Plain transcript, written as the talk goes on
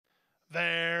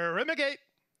They're in the gate.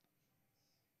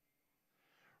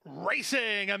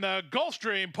 Racing in the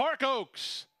Gulfstream Park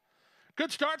Oaks.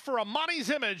 Good start for Amani's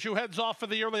Image, who heads off for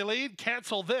the early lead.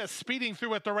 Cancel This, speeding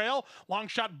through at the rail. Long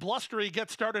shot Blustery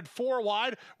gets started 4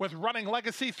 wide, with Running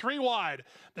Legacy 3 wide.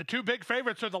 The two big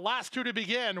favorites are the last two to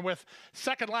begin, with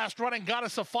second last running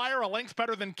Goddess of Fire, a length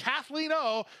better than Kathleen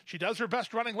O. She does her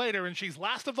best running later, and she's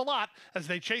last of the lot as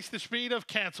they chase the speed of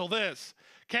Cancel This.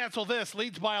 Cancel This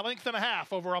leads by a length and a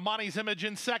half over Amani's Image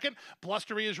in second.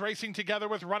 Blustery is racing together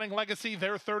with Running Legacy,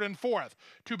 they're third and fourth.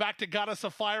 Two back to Goddess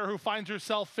of Fire, who finds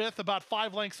herself fifth, about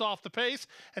 5 lengths off the pace,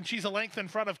 and she's a length in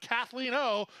front of Kathleen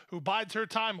O, who bides her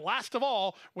time last of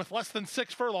all with less than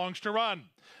 6 furlongs to run.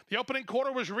 The opening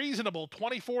quarter was reasonable,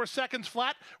 24 seconds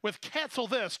flat, with Cancel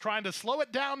This trying to slow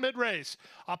it down mid-race.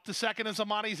 Up to second is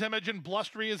Amani's Image, and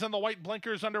Blustery is in the white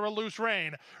blinkers under a loose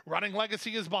rein. Running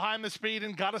Legacy is behind the speed,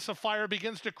 and Goddess of Fire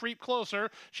begins to creep closer.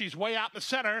 She's way out in the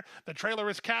center. The trailer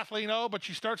is Kathleen O, but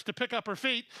she starts to pick up her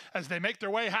feet as they make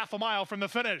their way half a mile from the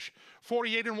finish.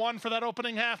 48-1 for that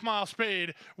opening half-mile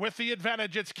speed. With the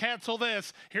advantage, it's Cancel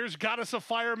This. Here's Goddess of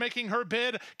Fire making her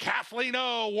bid. Kathleen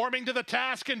O warming to the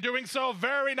task and doing so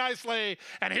very nicely.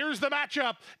 And here's the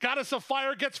matchup. Goddess of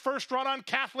Fire gets first run on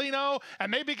Kathleen O,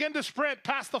 and they begin to sprint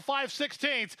past the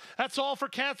 5/16. That's all for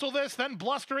Cancel This. Then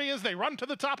Blustery as they run to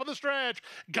the top of the stretch.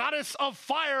 Goddess of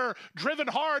Fire driven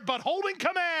hard but holding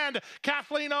command.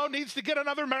 Kathleen O needs to get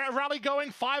another rally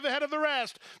going, 5 ahead of the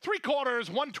rest. 3/4,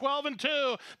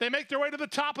 1:12-2. They make their way to the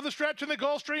top of the stretch in the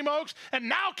Gulfstream Oaks, and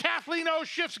now Kathleen O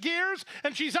shifts gears,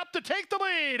 and she's up to take the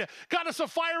lead. Goddess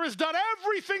of Fire has done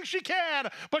everything she can,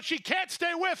 but she can't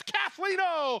stay with Kathleen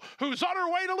O, who's on her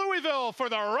way to Louisville for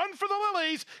the Run for the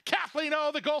Lilies. Kathleen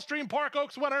O, the Gulfstream Park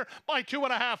Oaks winner by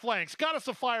 2.5 lengths. Goddess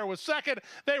of Fire was second.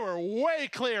 They were way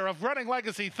clear of Running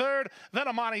Legacy third, then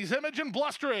Amani's Image and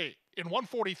Blustery in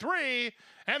 1:43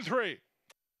 and 3.